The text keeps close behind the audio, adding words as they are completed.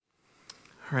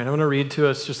All right, I'm going to read to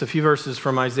us just a few verses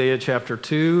from Isaiah chapter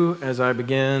 2 as I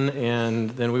begin, and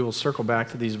then we will circle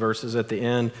back to these verses at the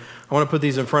end. I want to put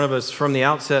these in front of us from the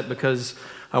outset because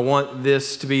I want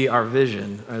this to be our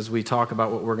vision as we talk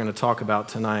about what we're going to talk about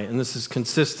tonight. And this is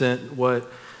consistent, what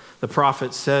the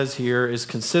prophet says here is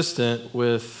consistent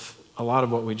with a lot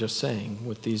of what we just sang,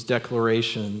 with these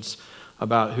declarations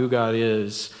about who God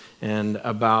is and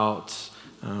about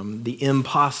the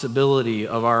impossibility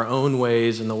of our own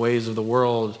ways and the ways of the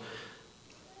world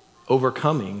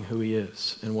overcoming who he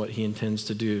is and what he intends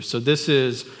to do. So this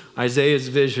is Isaiah's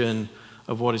vision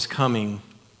of what is coming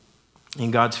in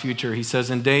God's future. He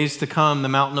says, "In days to come, the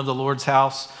mountain of the Lord's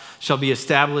house shall be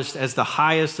established as the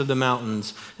highest of the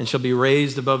mountains and shall be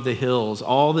raised above the hills.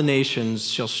 All the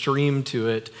nations shall stream to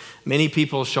it. Many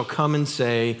people shall come and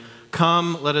say,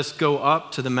 'Come, let us go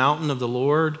up to the mountain of the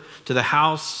Lord, to the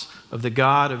house of the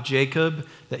God of Jacob,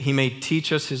 that he may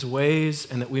teach us his ways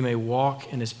and that we may walk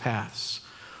in his paths.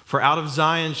 For out of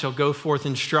Zion shall go forth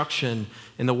instruction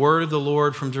in the word of the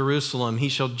Lord from Jerusalem. He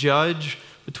shall judge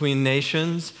between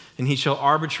nations and he shall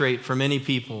arbitrate for many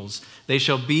peoples. They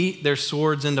shall beat their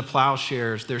swords into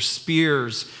plowshares, their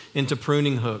spears into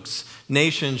pruning hooks.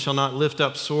 Nation shall not lift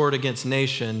up sword against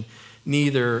nation,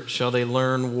 neither shall they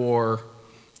learn war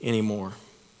anymore."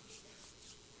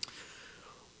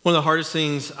 One of the hardest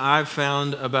things I've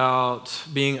found about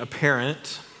being a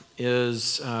parent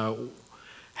is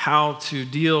how to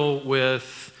deal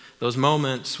with those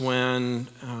moments when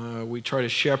we try to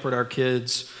shepherd our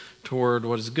kids toward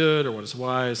what is good or what is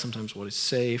wise, sometimes what is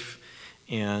safe.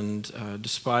 And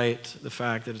despite the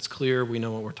fact that it's clear we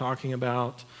know what we're talking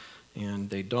about,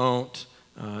 and they don't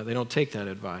take that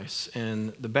advice.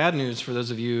 And the bad news for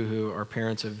those of you who are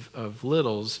parents of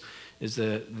littles is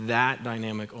that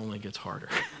dynamic only gets harder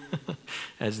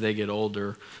as they get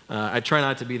older. I try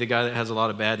not to be the guy that has a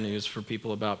lot of bad news for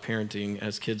people about parenting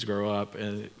as kids grow up,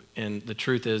 and the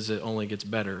truth is it only gets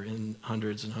better in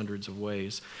hundreds and hundreds of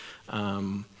ways.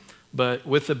 But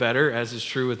with the better, as is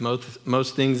true with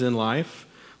most things in life,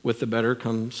 with the better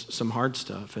comes some hard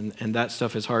stuff, and that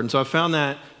stuff is hard. And so I found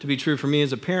that to be true for me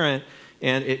as a parent,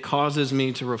 and it causes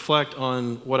me to reflect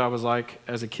on what I was like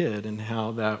as a kid and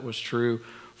how that was true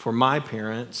for my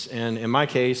parents. And in my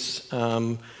case,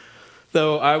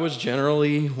 though I was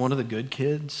generally one of the good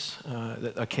kids,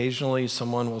 that occasionally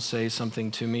someone will say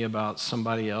something to me about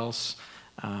somebody else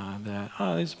that,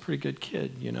 "Oh, he's a pretty good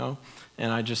kid, you know?"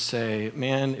 And I just say,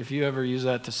 "Man, if you ever use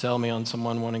that to sell me on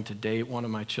someone wanting to date one of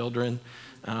my children,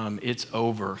 it's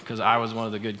over, because I was one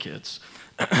of the good kids."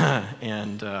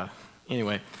 And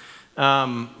anyway,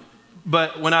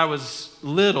 but when I was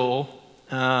little,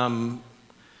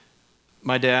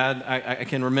 my dad, I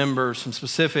can remember some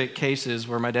specific cases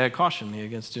where my dad cautioned me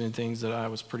against doing things that I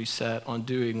was pretty set on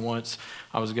doing. Once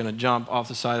I was going to jump off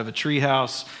the side of a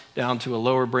treehouse down to a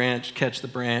lower branch, catch the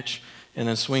branch, and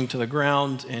then swing to the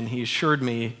ground, and he assured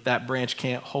me that branch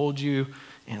can't hold you.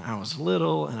 And I was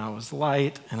little, and I was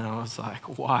light, and I was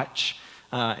like, "Watch,"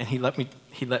 and he let me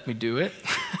do it,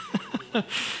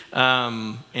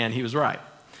 and he was right.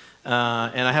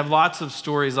 And I have lots of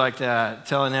stories like that,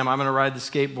 telling him I'm going to ride the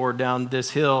skateboard down this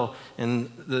hill,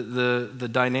 and the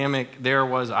dynamic there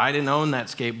was I didn't own that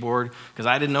skateboard because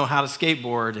I didn't know how to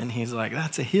skateboard, and he's like,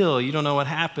 "That's a hill. You don't know what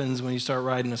happens when you start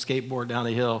riding a skateboard down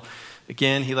a hill."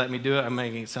 Again, he let me do it. I'm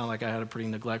making it sound like I had a pretty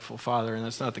neglectful father, and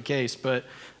that's not the case. But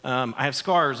I have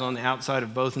scars on the outside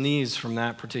of both knees from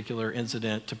that particular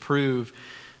incident to prove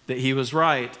that he was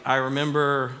right. I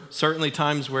remember certainly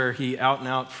times where he out and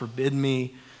out forbade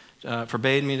me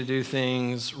to do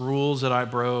things, rules that I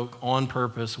broke on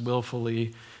purpose,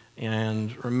 willfully,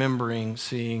 and remembering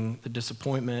seeing the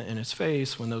disappointment in his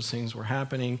face when those things were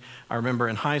happening. I remember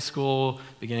in high school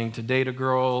beginning to date a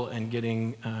girl and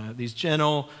getting these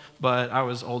gentle, but I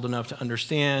was old enough to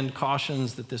understand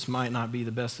cautions that this might not be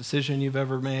the best decision you've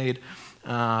ever made,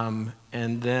 and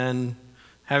then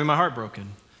having my heart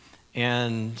broken.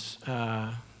 And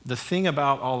the thing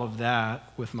about all of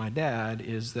that with my dad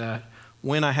is that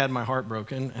when I had my heart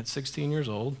broken at 16 years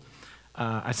old,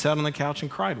 I sat on the couch and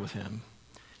cried with him.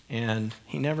 And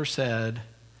he never said,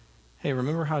 "Hey,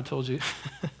 remember how I told you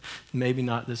maybe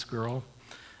not this girl?"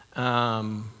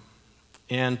 And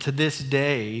to this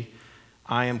day,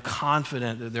 I am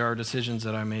confident that there are decisions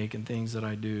that I make and things that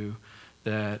I do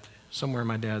that somewhere in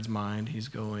my dad's mind, he's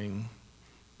going,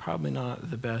 probably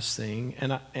not the best thing.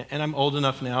 And I'm old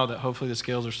enough now that hopefully the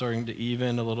scales are starting to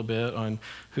even a little bit on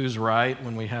who's right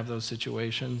when we have those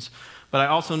situations. But I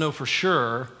also know for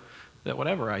sure that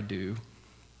whatever I do,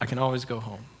 I can always go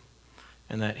home,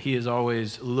 and that he is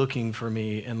always looking for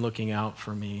me and looking out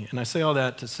for me. And I say all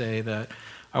that to say that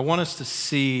I want us to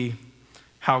see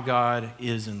how God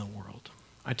is in the world.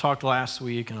 I talked last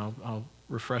week, and I'll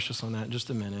refresh us on that in just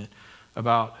a minute,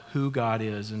 about who God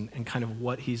is and kind of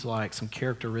what he's like, some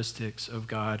characteristics of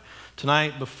God.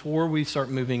 Tonight, before we start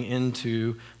moving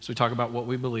into, as we talk about what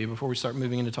we believe, before we start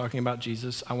moving into talking about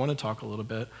Jesus, I want to talk a little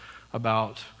bit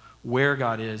about where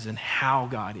God is and how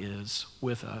God is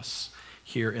with us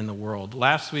here in the world.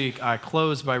 Last week, I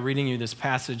closed by reading you this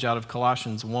passage out of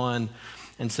Colossians 1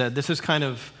 and said, this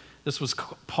was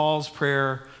Paul's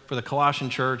prayer for the Colossian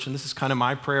church, and this is kind of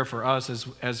my prayer for us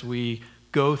as we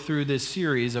go through this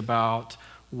series about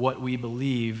what we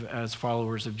believe as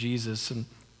followers of Jesus. And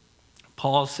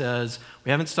Paul says,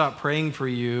 we haven't stopped praying for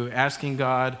you, asking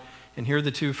God, and here are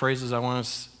the two phrases I want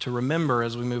us to remember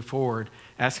as we move forward,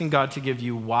 asking God to give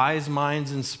you wise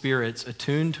minds and spirits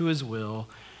attuned to his will,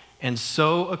 and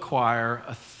so acquire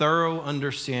a thorough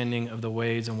understanding of the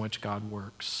ways in which God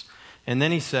works. And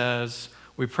then he says,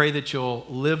 we pray that you'll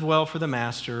live well for the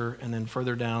master, and then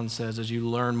further down says, as you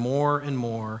learn more and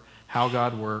more how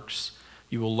God works,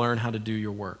 you will learn how to do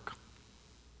your work.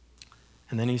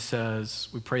 And then he says,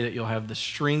 we pray that you'll have the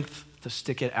strength to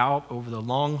stick it out over the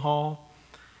long haul,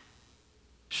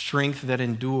 strength that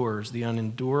endures the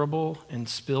unendurable and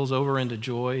spills over into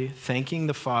joy, thanking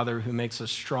the Father who makes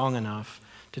us strong enough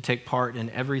to take part in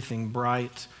everything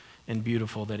bright and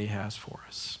beautiful that he has for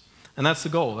us. And that's the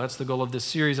goal. That's the goal of this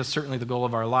series. That's certainly the goal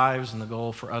of our lives and the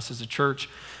goal for us as a church.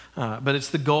 But it's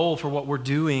the goal for what we're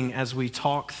doing as we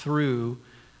talk through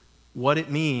what it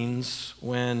means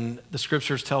when the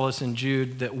scriptures tell us in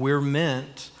Jude that we're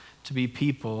meant to be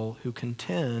people who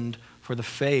contend for the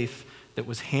faith that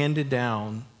was handed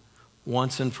down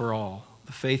once and for all,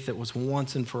 the faith that was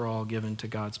once and for all given to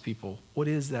God's people. What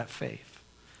is that faith?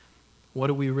 What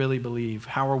do we really believe?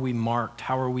 How are we marked?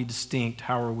 How are we distinct?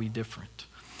 How are we different?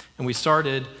 And we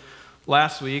started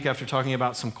last week after talking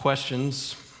about some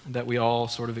questions that we all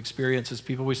sort of experience as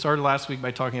people. We started last week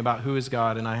by talking about who is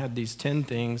God, and I had these 10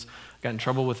 things. I got in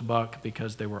trouble with Buck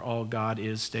because they were all God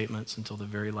is statements until the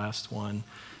very last one.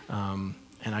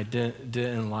 And I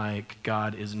didn't like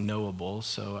God is knowable,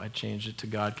 so I changed it to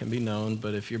God can be known.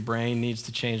 But if your brain needs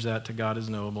to change that to God is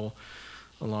knowable,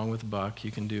 along with Buck,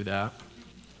 you can do that.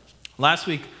 Last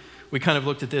week, we kind of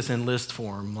looked at this in list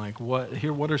form, like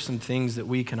what are some things that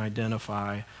we can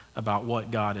identify about what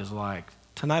God is like?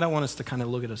 Tonight I want us to kind of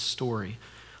look at a story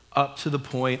up to the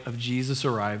point of Jesus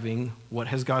arriving. What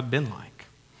has God been like?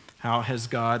 How has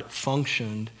God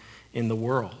functioned in the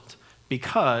world?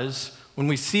 Because when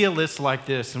we see a list like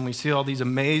this and we see all these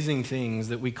amazing things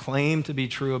that we claim to be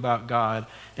true about God,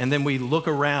 and then we look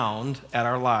around at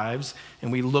our lives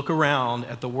and we look around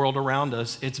at the world around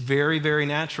us, it's very, very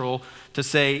natural to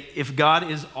say, if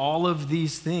God is all of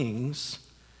these things,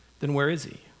 then where is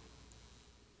he?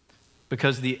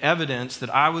 Because the evidence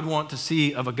that I would want to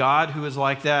see of a God who is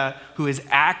like that, who is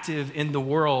active in the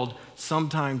world,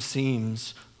 sometimes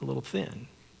seems a little thin.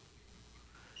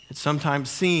 It sometimes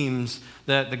seems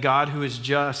that the God who is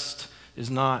just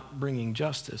is not bringing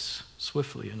justice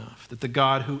swiftly enough, that the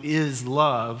God who is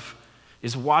love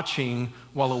is watching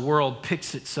while the world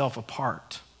picks itself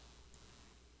apart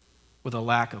with a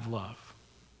lack of love.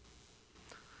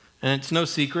 And it's no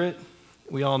secret.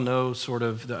 We all know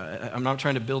I'm not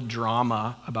trying to build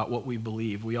drama about what we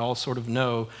believe. We all sort of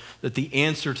know that the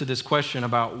answer to this question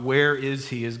about where is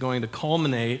he is going to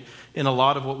culminate in a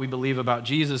lot of what we believe about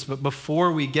Jesus. But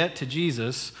before we get to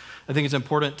Jesus, I think it's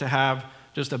important to have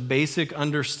just a basic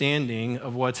understanding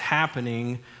of what's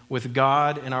happening with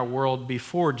God in our world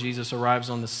before Jesus arrives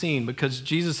on the scene, because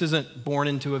Jesus isn't born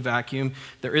into a vacuum.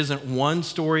 There isn't one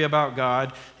story about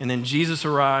God, and then Jesus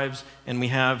arrives, and we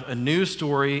have a new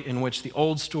story in which the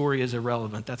old story is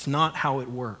irrelevant. That's not how it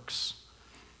works.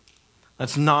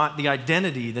 That's not the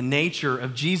identity, the nature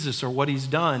of Jesus or what he's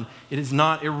done. It is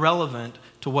not irrelevant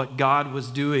to what God was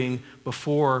doing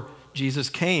before Jesus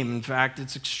came. In fact,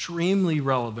 it's extremely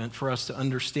relevant for us to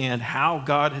understand how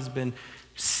God has been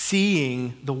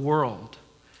seeing the world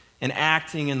and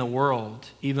acting in the world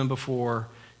even before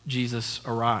Jesus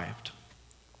arrived.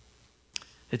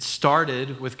 It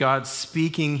started with God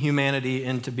speaking humanity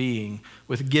into being,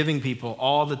 with giving people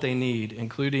all that they need,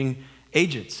 including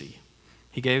agency.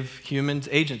 He gave humans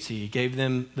agency. He gave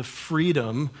them the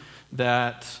freedom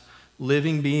that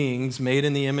living beings made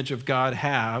in the image of God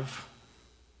have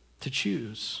to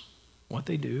choose what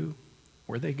they do,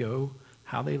 where they go,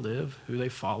 how they live, who they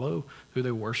follow, who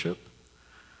they worship.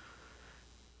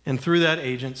 And through that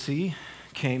agency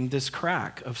came this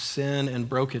crack of sin and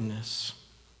brokenness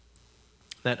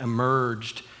that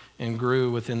emerged and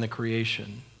grew within the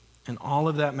creation. And all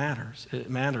of that matters. It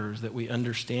matters that we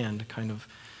understand kind of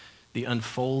the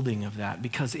unfolding of that,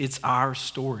 because it's our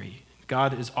story.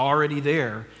 God is already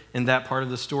there in that part of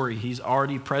the story. He's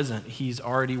already present. He's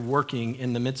already working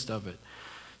in the midst of it.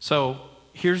 So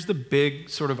here's the big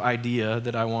sort of idea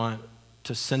that I want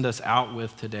to send us out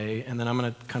with today, and then I'm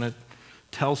going to kind of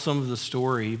tell some of the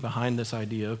story behind this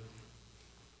idea,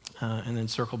 and then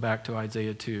circle back to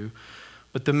Isaiah 2.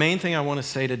 But the main thing I want to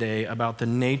say today about the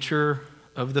nature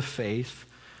of the faith,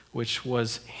 which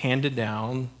was handed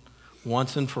down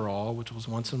once and for all, which was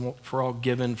once and for all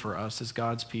given for us as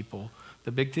God's people,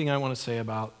 the big thing I want to say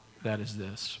about that is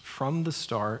this. From the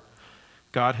start,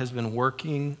 God has been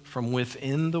working from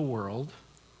within the world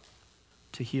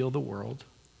to heal the world.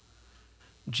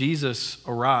 Jesus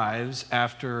arrives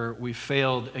after we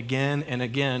failed again and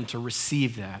again to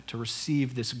receive that, to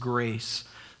receive this grace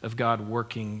of God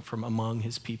working from among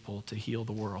his people to heal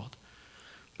the world.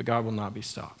 But God will not be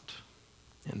stopped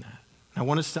in that. I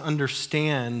want us to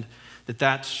understand that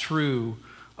that's true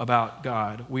about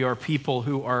God. We are people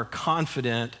who are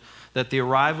confident that the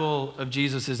arrival of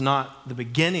Jesus is not the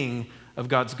beginning of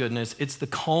God's goodness, it's the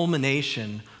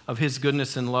culmination of his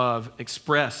goodness and love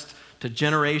expressed to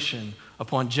generation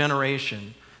upon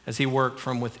generation as he worked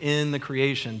from within the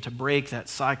creation to break that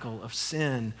cycle of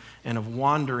sin and of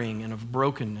wandering and of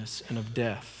brokenness and of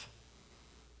death.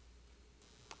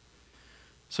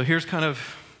 So here's kind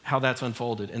of how that's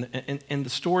unfolded. And the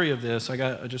story of this, I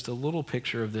got just a little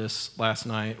picture of this last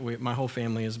night. My whole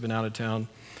family has been out of town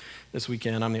this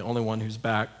weekend. I'm the only one who's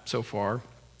back so far.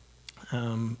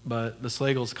 But the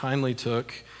Slagles kindly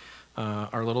took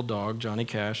our little dog, Johnny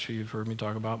Cash, who you've heard me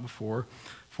talk about before,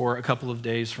 for a couple of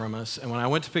days from us. And when I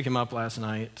went to pick him up last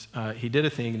night, he did a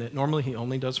thing that normally he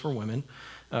only does for women,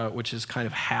 which is kind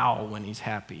of howl when he's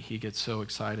happy. He gets so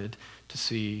excited to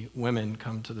see women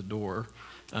come to the door.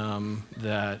 And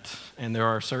there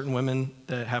are certain women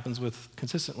that happens with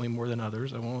consistently more than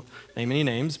others. I won't name any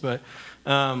names, but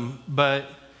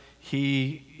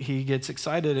he gets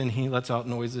excited and he lets out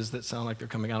noises that sound like they're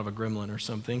coming out of a gremlin or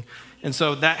something. And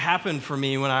so that happened for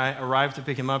me when I arrived to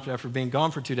pick him up after being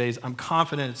gone for 2 days. I'm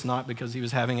confident it's not because he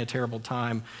was having a terrible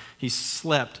time. He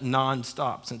slept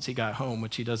nonstop since he got home,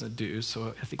 which he doesn't do.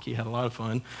 So I think he had a lot of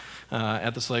fun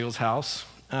at the Slagles' house.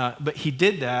 But he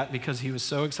did that because he was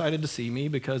so excited to see me,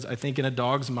 because I think in a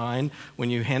dog's mind,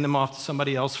 when you hand them off to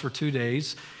somebody else for 2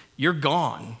 days, you're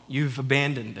gone. You've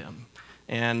abandoned them.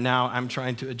 And now I'm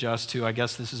trying to adjust to, I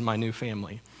guess this is my new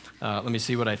family. Let me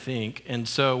see what I think. And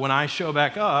so when I show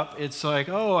back up, it's like,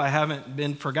 oh, I haven't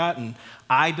been forgotten.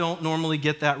 I don't normally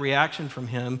get that reaction from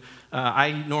him.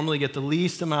 I normally get the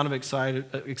least amount of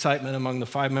excitement among the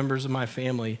 5 members of my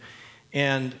family.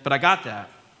 But I got that.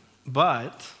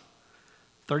 But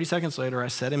 30 seconds later, I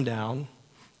set him down,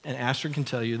 and Astrid can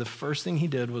tell you the first thing he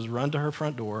did was run to her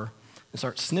front door and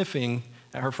start sniffing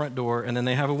at her front door, and then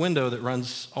they have a window that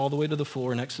runs all the way to the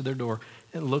floor next to their door,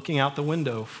 and looking out the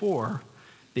window for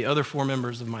the other 4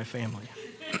 members of my family.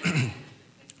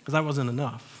 Because that wasn't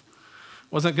enough.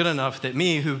 Wasn't good enough that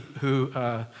me, if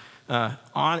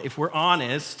we're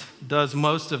honest, does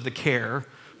most of the care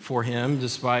for him,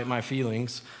 despite my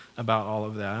feelings about all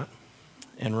of that,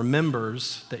 and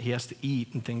remembers that he has to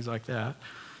eat and things like that,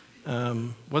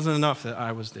 wasn't enough that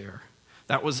I was there.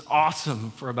 That was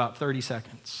awesome for about 30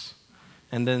 seconds.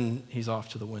 And then he's off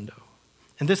to the window.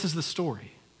 And this is the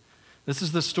story. This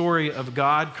is the story of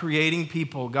God creating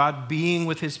people, God being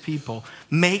with his people,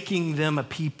 making them a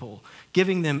people,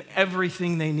 giving them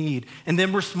everything they need, and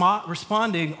then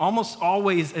responding almost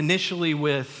always initially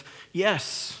with,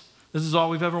 yes, this is all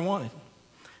we've ever wanted.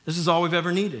 This is all we've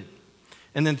ever needed.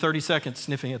 And then 30 seconds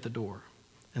sniffing at the door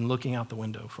and looking out the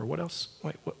window for what else?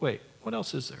 Wait, what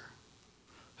else is there?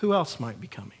 Who else might be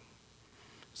coming?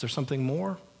 Is there something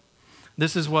more?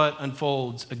 This is what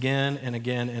unfolds again and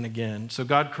again and again. So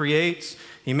God creates,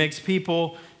 he makes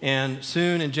people, and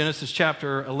soon in Genesis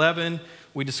chapter 11,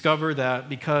 we discover that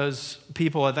because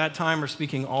people at that time are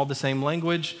speaking all the same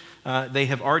language, they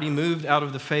have already moved out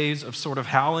of the phase of sort of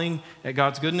howling at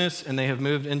God's goodness, and they have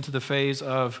moved into the phase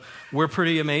of, we're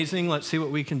pretty amazing, let's see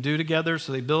what we can do together.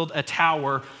 So they build a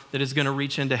tower that is going to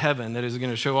reach into heaven, that is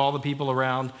going to show all the people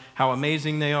around how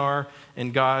amazing they are,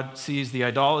 and God sees the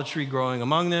idolatry growing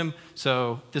among them.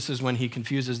 So this is when he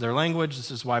confuses their language.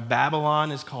 This is why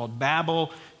Babylon is called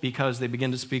Babel, because they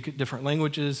begin to speak different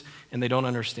languages, and they don't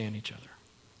understand each other.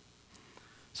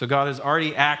 So God is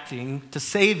already acting to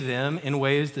save them in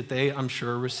ways that they, I'm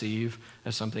sure, receive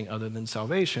as something other than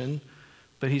salvation,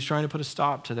 but he's trying to put a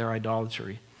stop to their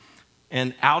idolatry.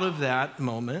 And out of that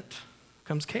moment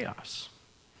comes chaos,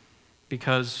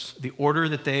 because the order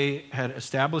that they had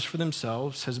established for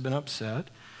themselves has been upset,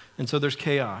 and so there's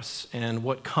chaos. And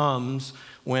what comes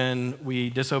when we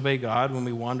disobey God, when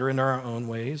we wander into our own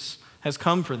ways, has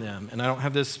come for them. And I don't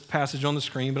have this passage on the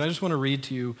screen, but I just want to read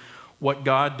to you what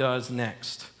God does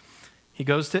next. He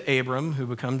goes to Abram, who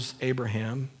becomes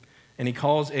Abraham, and he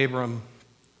calls Abram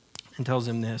and tells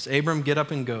him this: Abram, get up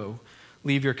and go.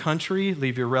 Leave your country,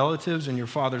 leave your relatives and your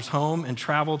father's home, and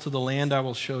travel to the land I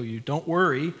will show you. Don't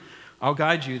worry, I'll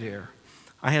guide you there.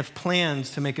 I have plans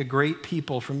to make a great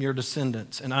people from your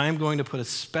descendants, and I am going to put a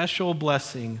special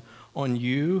blessing on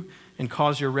you and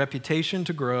cause your reputation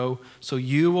to grow, so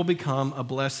you will become a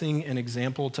blessing and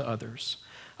example to others.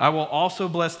 I will also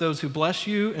bless those who bless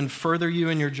you and further you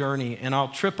in your journey, and I'll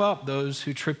trip up those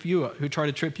who try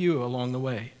to trip you along the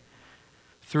way.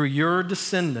 Through your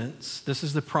descendants, this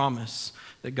is the promise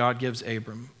that God gives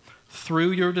Abram.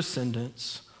 Through your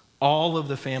descendants, all of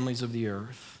the families of the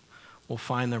earth will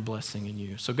find their blessing in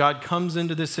you. So God comes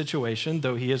into this situation,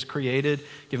 though he has created,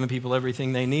 given people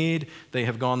everything they need. They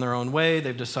have gone their own way.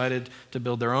 They've decided to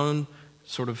build their own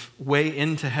sort of way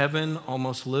into heaven,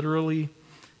 almost literally,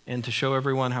 and to show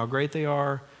everyone how great they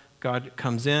are. God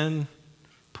comes in,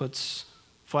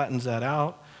 flattens that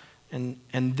out, and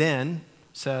then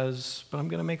says, but I'm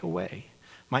going to make a way.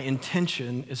 My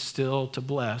intention is still to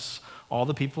bless all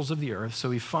the peoples of the earth.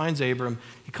 So he finds Abram,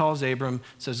 he calls Abram,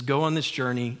 says, go on this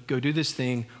journey, go do this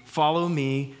thing, follow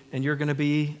me, and you're going to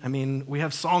be, we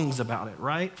have songs about it,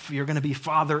 right? You're going to be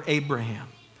Father Abraham,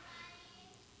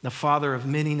 the father of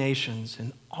many nations,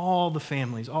 and all the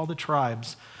families, all the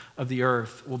tribes of the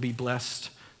earth will be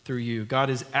blessed through you. God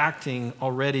is acting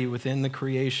already within the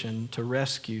creation to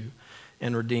rescue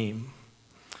and redeem.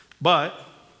 But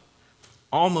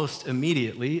almost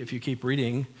immediately, if you keep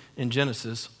reading in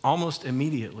Genesis, almost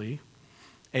immediately,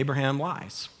 Abraham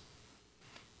lies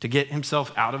to get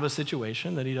himself out of a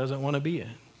situation that he doesn't want to be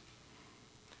in.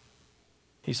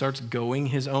 He starts going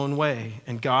his own way,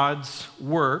 and God's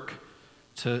work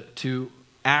to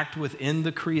act within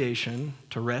the creation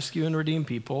to rescue and redeem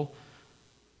people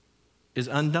is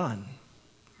undone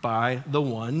by the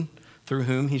one through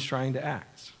whom he's trying to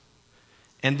act.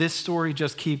 And this story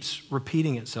just keeps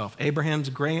repeating itself. Abraham's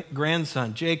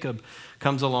grandson, Jacob,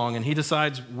 comes along, and he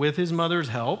decides, with his mother's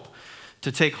help,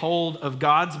 to take hold of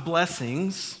God's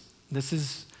blessings. This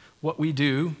is what we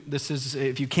do. This is,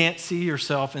 if you can't see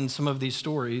yourself in some of these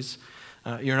stories,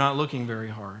 you're not looking very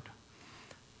hard.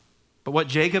 But what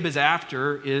Jacob is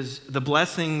after is the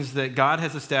blessings that God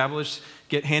has established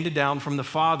get handed down from the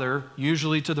father,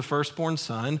 usually to the firstborn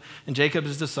son. And Jacob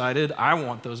has decided, I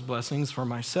want those blessings for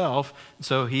myself.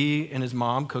 So he and his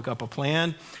mom cook up a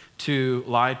plan to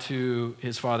lie to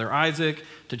his father Isaac,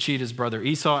 to cheat his brother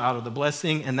Esau out of the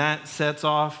blessing. And that sets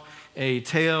off a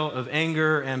tale of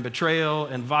anger and betrayal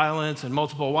and violence and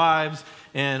multiple wives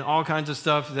and all kinds of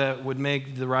stuff that would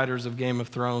make the writers of Game of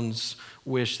Thrones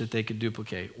wish that they could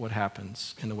duplicate what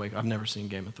happens in the wake. I've never seen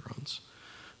Game of Thrones,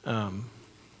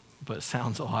 but it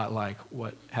sounds a lot like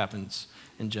what happens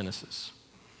in Genesis.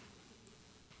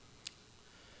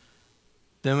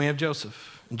 Then we have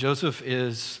Joseph. And Joseph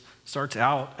starts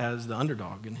out as the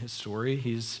underdog in his story.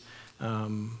 He's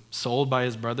sold by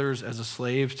his brothers as a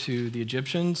slave to the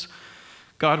Egyptians.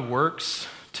 God works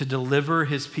to deliver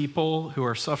his people who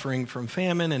are suffering from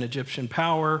famine and Egyptian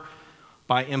power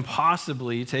by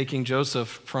impossibly taking Joseph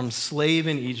from slave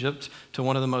in Egypt to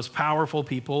one of the most powerful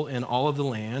people in all of the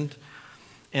land.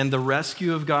 And the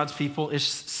rescue of God's people is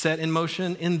set in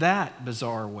motion in that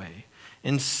bizarre way.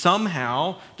 And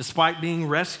somehow, despite being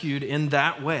rescued in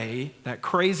that way, that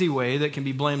crazy way that can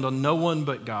be blamed on no one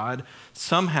but God,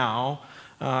 somehow,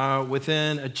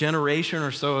 within a generation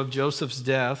or so of Joseph's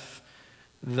death,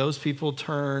 those people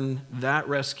turn that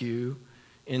rescue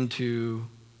into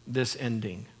this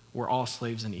ending. We're all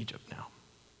slaves in Egypt now.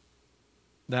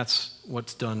 That's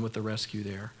what's done with the rescue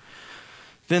there.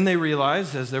 Then they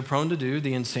realize, as they're prone to do,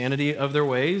 the insanity of their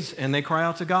ways, and they cry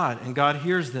out to God, and God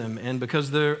hears them. And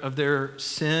because of their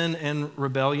sin and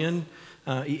rebellion,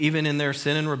 even in their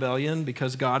sin and rebellion,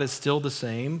 because God is still the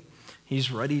same,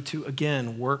 he's ready to,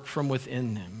 again, work from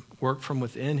within them, work from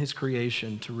within his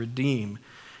creation to redeem.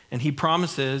 And he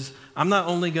promises, I'm not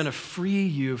only going to free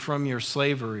you from your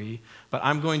slavery, but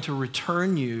I'm going to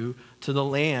return you to the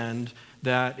land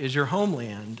that is your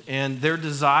homeland. And their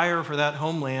desire for that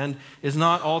homeland is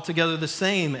not altogether the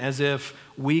same as if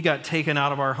we got taken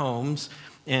out of our homes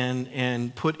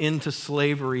and put into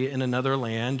slavery in another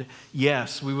land.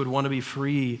 Yes, we would want to be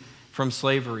free from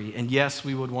slavery, and yes,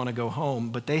 we would want to go home,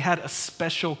 but they had a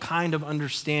special kind of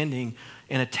understanding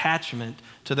and attachment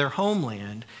to their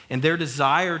homeland, and their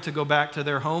desire to go back to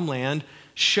their homeland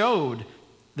showed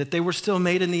that they were still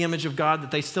made in the image of God,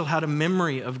 that they still had a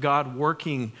memory of God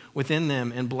working within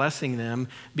them and blessing them,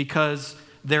 because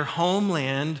their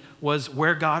homeland was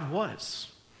where God was.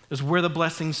 It was where the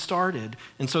blessing started.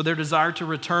 And so their desire to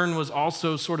return was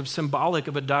also sort of symbolic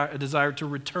of a desire to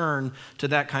return to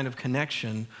that kind of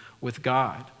connection with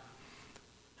God.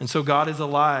 And so God is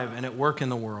alive and at work in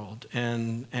the world,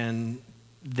 and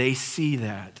they see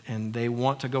that, and they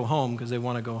want to go home because they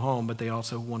want to go home, but they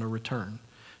also want to return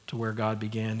to where God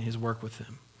began his work with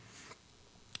them.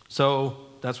 So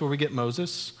that's where we get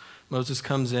Moses. Moses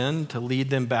comes in to lead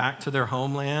them back to their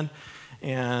homeland,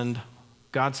 and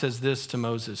God says this to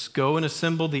Moses: "Go and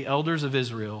assemble the elders of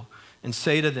Israel and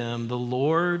say to them, the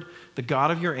Lord, the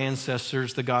God of your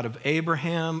ancestors, the God of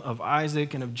Abraham, of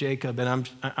Isaac, and of Jacob." And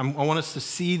I want us to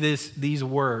see these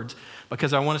words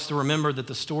because I want us to remember that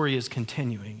the story is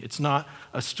continuing. It's not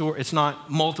a story. It's not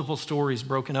multiple stories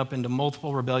broken up into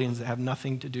multiple rebellions that have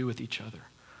nothing to do with each other.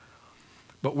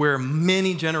 But we're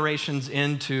many generations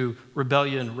into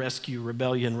rebellion, rescue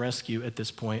at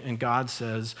this point. And God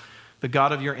says, "The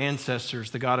God of your ancestors,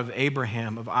 the God of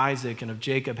Abraham, of Isaac, and of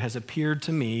Jacob has appeared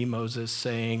to me," Moses,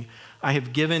 "saying, I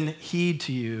have given heed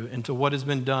to you and to what has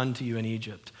been done to you in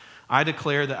Egypt. I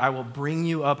declare that I will bring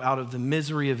you up out of the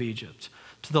misery of Egypt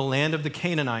to the land of the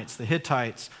Canaanites, the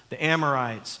Hittites, the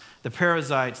Amorites, the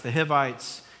Perizzites, the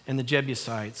Hivites, and the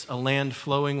Jebusites, a land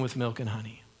flowing with milk and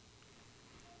honey."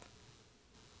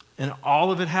 And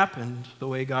all of it happened the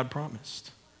way God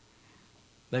promised.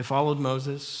 They followed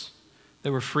Moses. They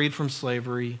were freed from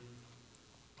slavery.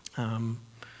 And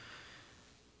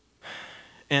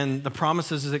the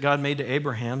promises that God made to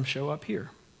Abraham show up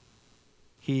here.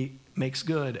 He makes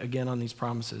good again on these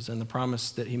promises. And the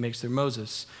promise that he makes through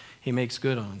Moses, he makes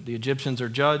good on. The Egyptians are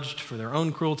judged for their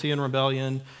own cruelty and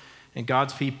rebellion. And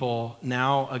God's people,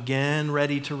 now again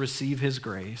ready to receive his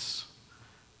grace,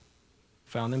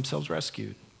 found themselves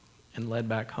rescued and led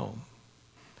back home.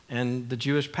 And the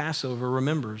Jewish Passover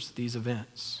remembers these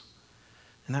events.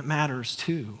 And that matters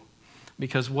too,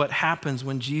 because what happens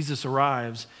when Jesus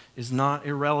arrives is not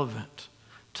irrelevant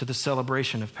to the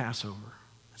celebration of Passover.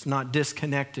 It's not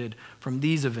disconnected from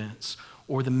these events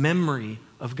or the memory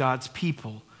of God's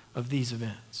people of these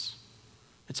events.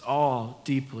 It's all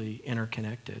deeply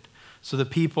interconnected. So the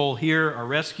people here are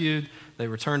rescued, they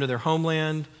return to their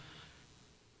homeland,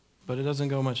 but it doesn't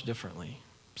go much differently.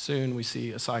 Soon we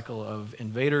see a cycle of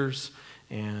invaders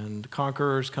and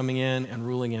conquerors coming in and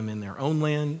ruling them in their own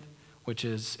land, which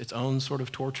is its own sort of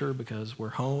torture because we're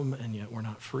home and yet we're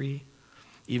not free,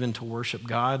 even to worship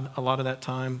God a lot of that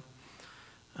time.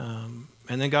 And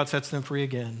then God sets them free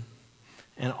again.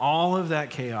 And all of that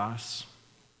chaos,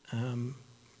 I'm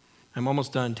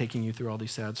almost done taking you through all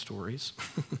these sad stories,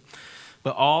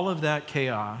 but all of that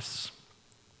chaos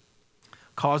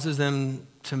causes them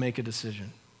to make a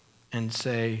decision and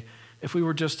say, if we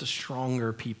were just a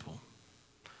stronger people,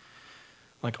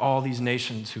 like all these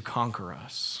nations who conquer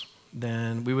us,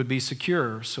 then we would be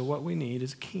secure. So what we need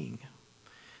is a king.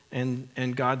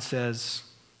 And God says,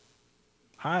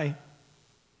 "Hi,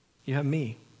 you have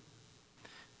me."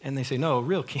 And they say, "No, a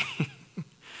real king."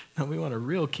 No, we want a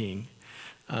real king.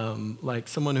 Like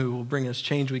someone who will bring us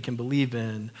change we can believe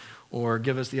in, or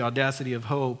give us the audacity of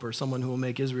hope, or someone who will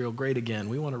make Israel great again.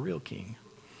 We want a real king.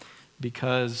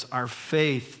 Because our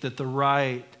faith that the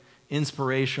right,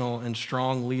 inspirational, and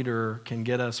strong leader can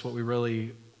get us what we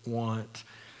really want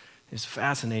is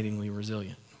fascinatingly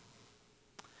resilient.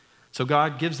 So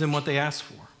God gives them what they ask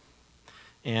for.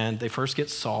 And they first get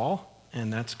Saul,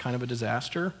 and that's kind of a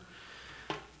disaster.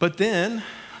 But then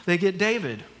they get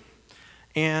David.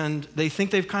 And they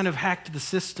think they've kind of hacked the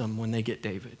system when they get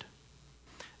David,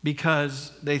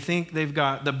 because they think they've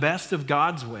got the best of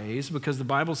God's ways, because the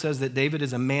Bible says that David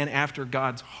is a man after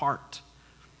God's heart.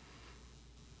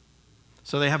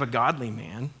 So they have a godly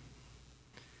man,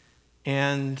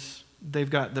 and they've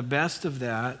got the best of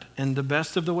that and the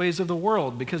best of the ways of the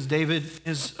world, because David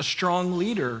is a strong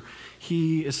leader.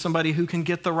 He is somebody who can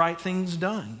get the right things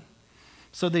done.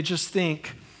 So they just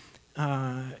think,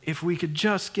 if we could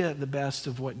just get the best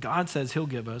of what God says he'll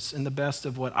give us and the best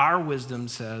of what our wisdom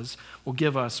says will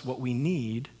give us what we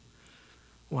need,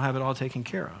 we'll have it all taken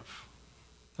care of.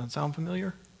 Does that sound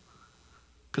familiar?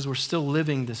 Because we're still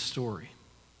living this story.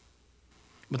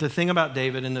 But the thing about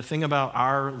David and the thing about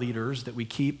our leaders that we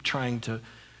keep trying to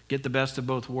get the best of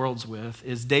both worlds with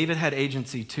is David had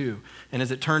agency too. And as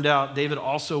it turned out, David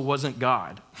also wasn't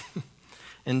God.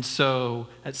 And so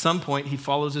at some point, he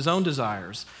follows his own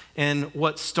desires. And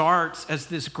what starts as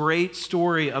this great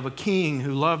story of a king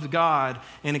who loved God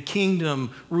and a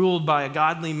kingdom ruled by a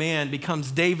godly man becomes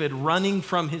David running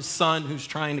from his son who's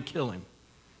trying to kill him.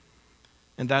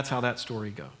 And that's how that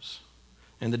story goes.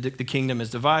 And the kingdom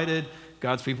is divided.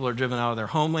 God's people are driven out of their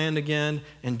homeland again.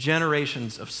 And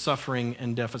generations of suffering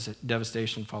and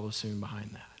devastation follow soon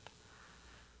behind that.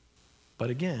 But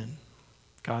again,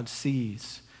 God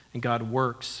sees, and God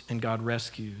works, and God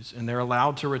rescues, and they're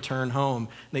allowed to return home.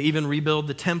 They even rebuild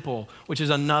the temple, which is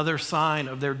another sign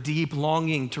of their deep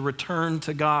longing to return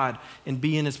to God and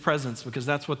be in his presence, because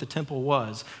that's what the temple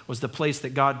was the place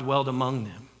that God dwelled among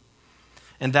them.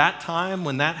 And that time,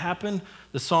 when that happened,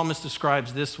 the psalmist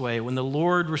describes this way: when the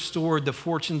Lord restored the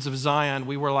fortunes of Zion,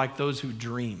 we were like those who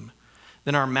dream.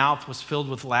 Then our mouth was filled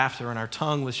with laughter and our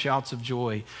tongue with shouts of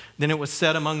joy. Then it was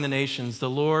said among the nations, the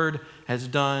Lord has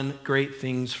done great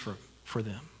things for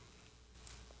them.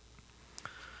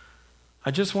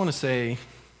 I just want to say,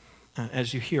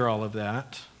 as you hear all of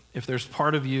that, if there's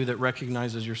part of you that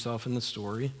recognizes yourself in the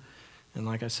story, and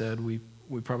like I said, we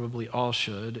probably all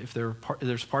should, if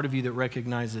there's part of you that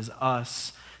recognizes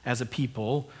us as a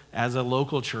people, as a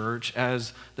local church,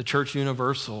 as the church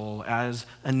universal, as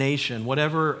a nation,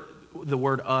 whatever the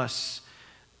word us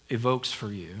evokes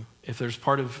for you, if there's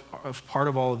part of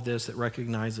all of this that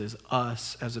recognizes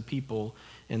us as a people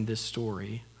in this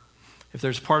story, if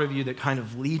there's part of you that kind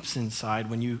of leaps inside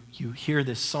when you hear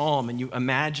this psalm and you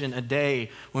imagine a day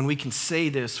when we can say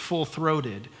this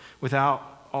full-throated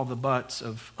without all the buts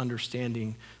of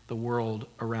understanding the world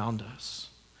around us,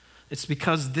 it's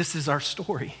because this is our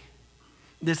story.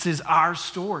 This is our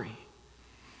story.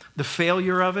 The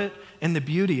failure of it and the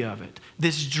beauty of it.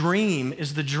 This dream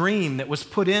is the dream that was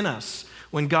put in us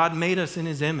when God made us in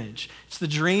his image. It's the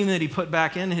dream that he put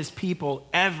back in his people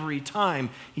every time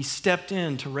he stepped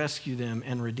in to rescue them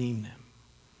and redeem them.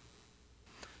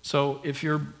 So if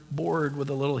you're bored with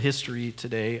a little history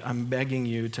today, I'm begging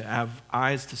you to have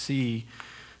eyes to see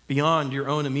beyond your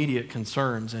own immediate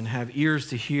concerns and have ears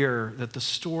to hear that the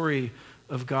story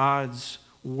of God's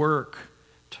work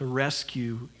to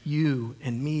rescue you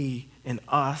and me and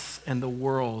us and the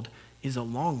world is a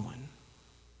long one.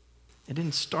 It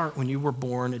didn't start when you were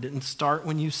born. It didn't start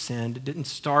when you sinned. It didn't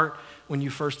start when you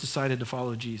first decided to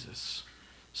follow Jesus.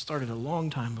 It started a long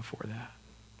time before that.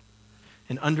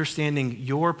 And understanding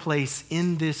your place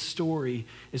in this story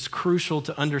is crucial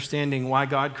to understanding why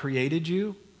God created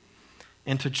you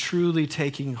and to truly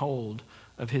taking hold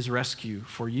of his rescue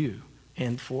for you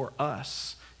and for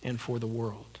us and for the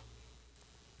world.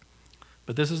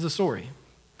 But this is the story.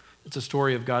 It's a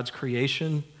story of God's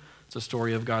creation. It's a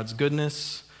story of God's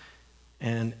goodness.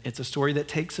 And it's a story that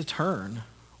takes a turn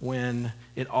when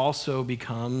it also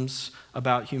becomes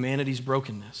about humanity's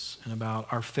brokenness and about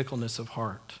our fickleness of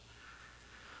heart.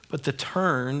 But the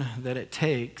turn that it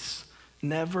takes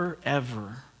never,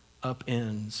 ever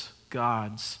upends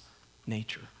God's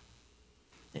nature.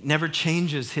 It never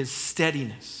changes his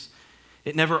steadiness.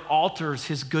 It never alters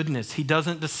his goodness. He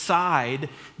doesn't decide,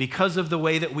 because of the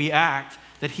way that we act,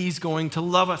 that he's going to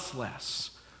love us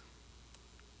less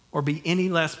or be any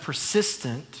less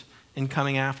persistent in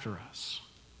coming after us.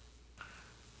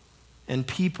 And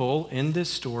people in this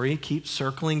story keep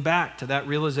circling back to that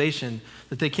realization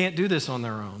that they can't do this on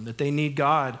their own, that they need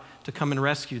God to come and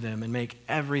rescue them and make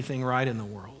everything right in the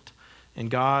world. And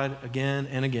God, again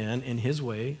and again, in his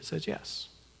way, says yes.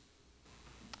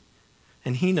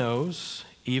 And he knows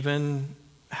even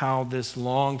how this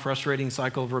long, frustrating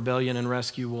cycle of rebellion and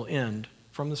rescue will end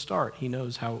from the start. He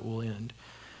knows how it will end.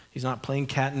 He's not playing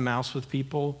cat and mouse with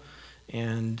people,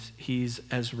 and he's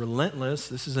as relentless.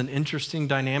 This is an interesting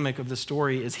dynamic of the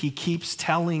story, as he keeps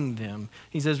telling them.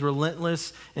 He's as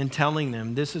relentless in telling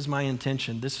them, this is my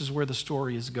intention, this is where the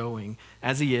story is going,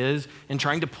 as he is in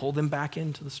trying to pull them back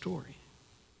into the story.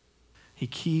 He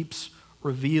keeps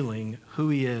revealing who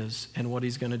he is and what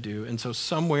he's going to do. And so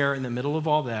somewhere in the middle of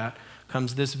all that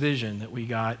comes this vision that we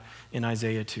got in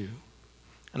Isaiah 2.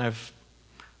 And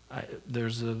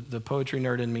the poetry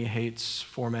nerd in me hates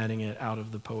formatting it out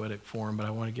of the poetic form, but I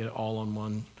want to get it all on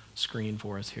one screen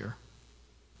for us here.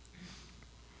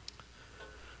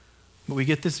 But we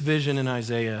get this vision in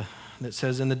Isaiah that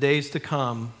says, in the days to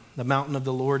come, the mountain of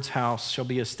the Lord's house shall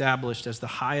be established as the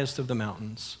highest of the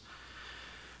mountains,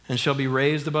 and shall be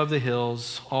raised above the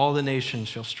hills. All the nations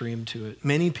shall stream to it.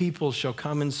 Many people shall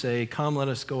come and say, come, let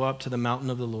us go up to the mountain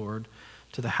of the Lord,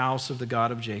 to the house of the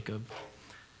God of Jacob,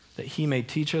 that he may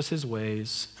teach us his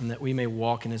ways and that we may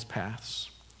walk in his paths.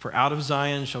 For out of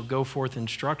Zion shall go forth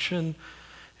instruction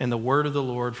and the word of the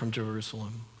Lord from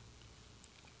Jerusalem.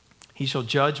 He shall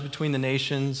judge between the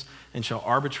nations and shall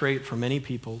arbitrate for many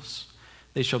peoples.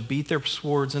 They shall beat their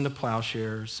swords into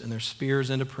plowshares and their spears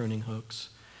into pruning hooks.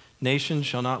 Nation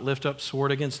shall not lift up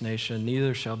sword against nation,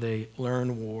 neither shall they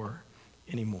learn war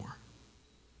anymore.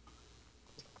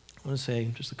 I want to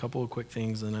say just a couple of quick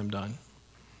things, and then I'm done.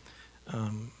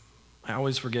 I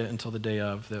always forget until the day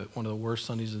of that one of the worst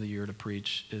Sundays of the year to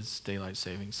preach is Daylight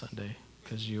Savings Sunday,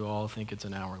 because you all think it's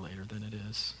an hour later than it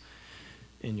is.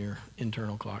 in your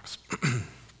internal clocks.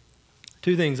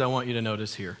 Two things I want you to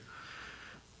notice here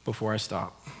before I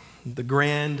stop. The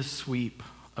grand sweep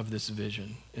of this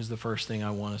vision is the first thing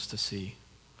I want us to see.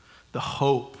 The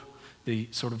hope, the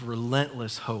sort of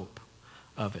relentless hope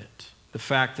of it. The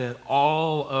fact that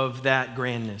all of that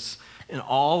grandness and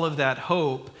all of that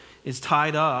hope is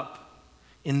tied up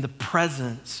in the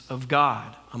presence of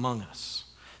God among us.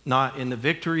 Not in the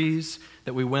victories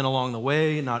that we win along the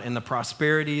way, not in the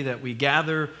prosperity that we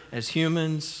gather as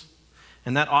humans.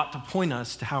 And that ought to point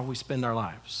us to how we spend our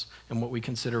lives and what we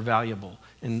consider valuable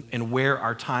and where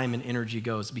our time and energy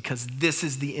goes, because this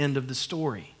is the end of the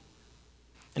story.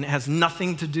 And it has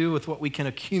nothing to do with what we can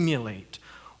accumulate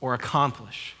or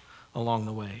accomplish along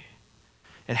the way.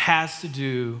 It has to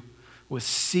do with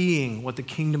seeing what the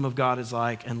kingdom of God is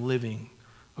like and living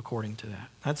according to that.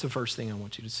 That's the first thing I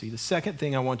want you to see. The second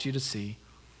thing I want you to see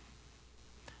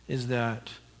is that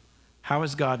how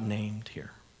is God named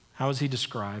here? How is he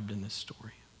described in this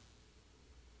story?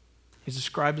 He's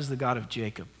described as the God of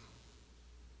Jacob.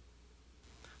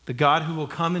 The God who will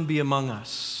come and be among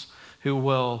us, who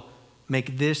will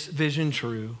make this vision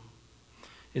true,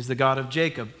 is the God of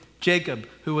Jacob. Jacob,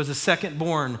 who was a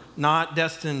second-born, not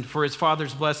destined for his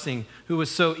father's blessing, who was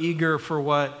so eager for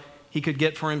what he could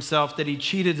get for himself that he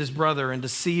cheated his brother and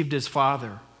deceived his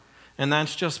father. And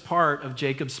that's just part of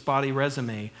Jacob's spotty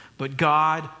resume. But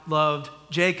God loved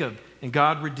Jacob, and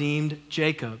God redeemed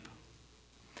Jacob.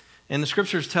 And the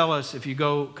scriptures tell us, if you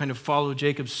go kind of follow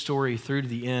Jacob's story through to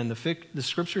the end, the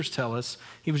scriptures tell us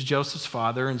he was Joseph's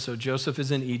father, and so Joseph is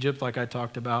in Egypt, like I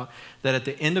talked about, that at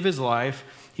the end of his life,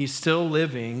 he's still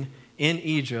living in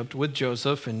Egypt with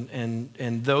Joseph,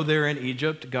 and though they're in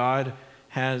Egypt, God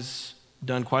has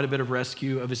done quite a bit of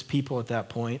rescue of his people at that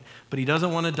point, but he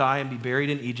doesn't want to die and be buried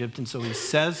in Egypt, and so he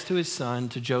says to his son,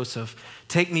 to Joseph,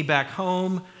 take me back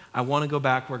home. I want to go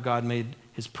back where God made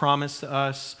his promise to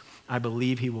us. I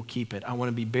believe he will keep it. I want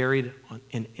to be buried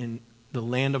in the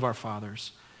land of our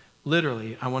fathers.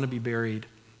 Literally, I want to be buried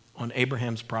on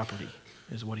Abraham's property,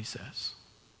 is what he says.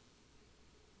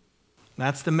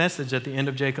 That's the message at the end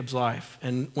of Jacob's life.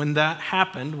 And when that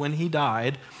happened, when he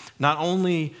died, not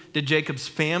only did Jacob's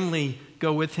family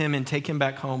go with him and take him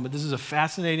back home, but this is a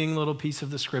fascinating little piece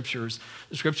of the scriptures.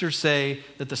 The scriptures say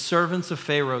that the servants of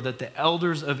Pharaoh, that the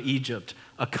elders of Egypt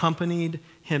accompanied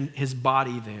his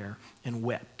body there and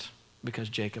wept because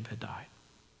Jacob had died.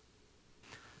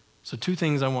 So two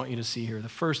things I want you to see here. The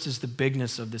first is the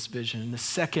bigness of this vision. And the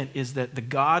second is that the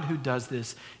God who does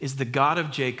this is the God of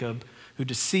Jacob, who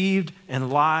deceived and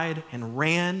lied and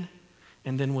ran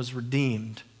and then was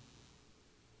redeemed.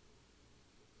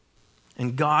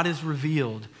 And God is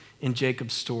revealed in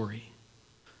Jacob's story.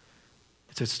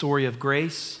 It's a story of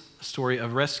grace, a story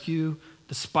of rescue,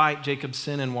 despite Jacob's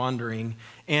sin and wandering.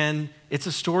 And it's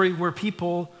a story where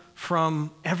people from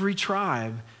every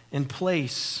tribe and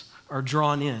place are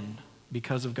drawn in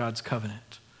because of God's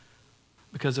covenant,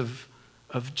 because of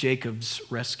Jacob's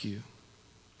rescue.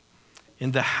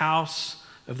 In the house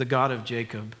of the God of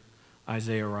Jacob,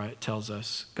 Isaiah tells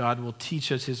us, God will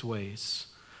teach us his ways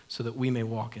so that we may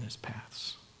walk in his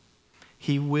paths.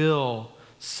 He will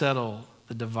settle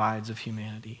the divides of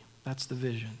humanity. That's the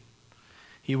vision.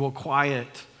 He will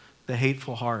quiet the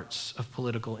hateful hearts of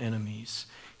political enemies.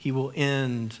 He will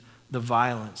end the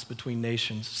violence between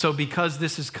nations. So because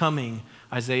this is coming,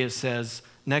 Isaiah says,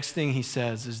 next thing he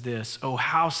says is this, O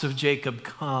house of Jacob,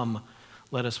 come,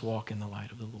 let us walk in the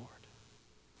light of the Lord.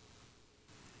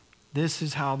 This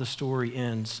is how the story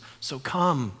ends. So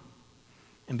come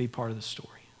and be part of the story.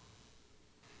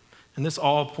 And this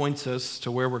all points us to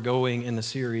where we're going in the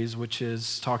series, which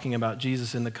is talking about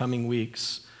Jesus in the coming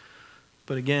weeks.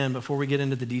 But again, before we get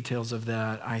into the details of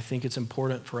that, I think it's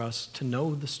important for us to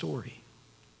know the story.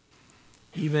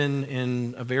 Even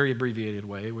in a very abbreviated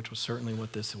way, which was certainly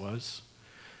what this was.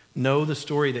 Know the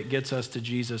story that gets us to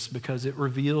Jesus, because it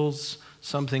reveals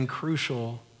something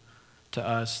crucial to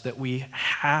us that we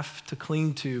have to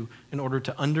cling to in order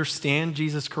to understand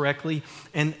Jesus correctly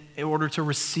and in order to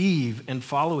receive and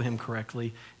follow him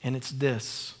correctly. And it's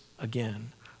this,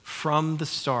 again, from the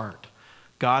start,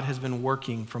 God has been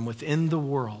working from within the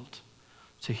world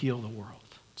to heal the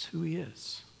world. It's who he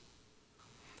is.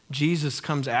 Jesus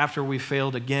comes after we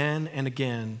failed again and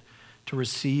again to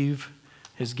receive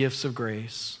his gifts of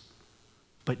grace.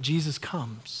 But Jesus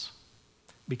comes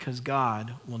because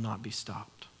God will not be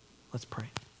stopped. Let's pray.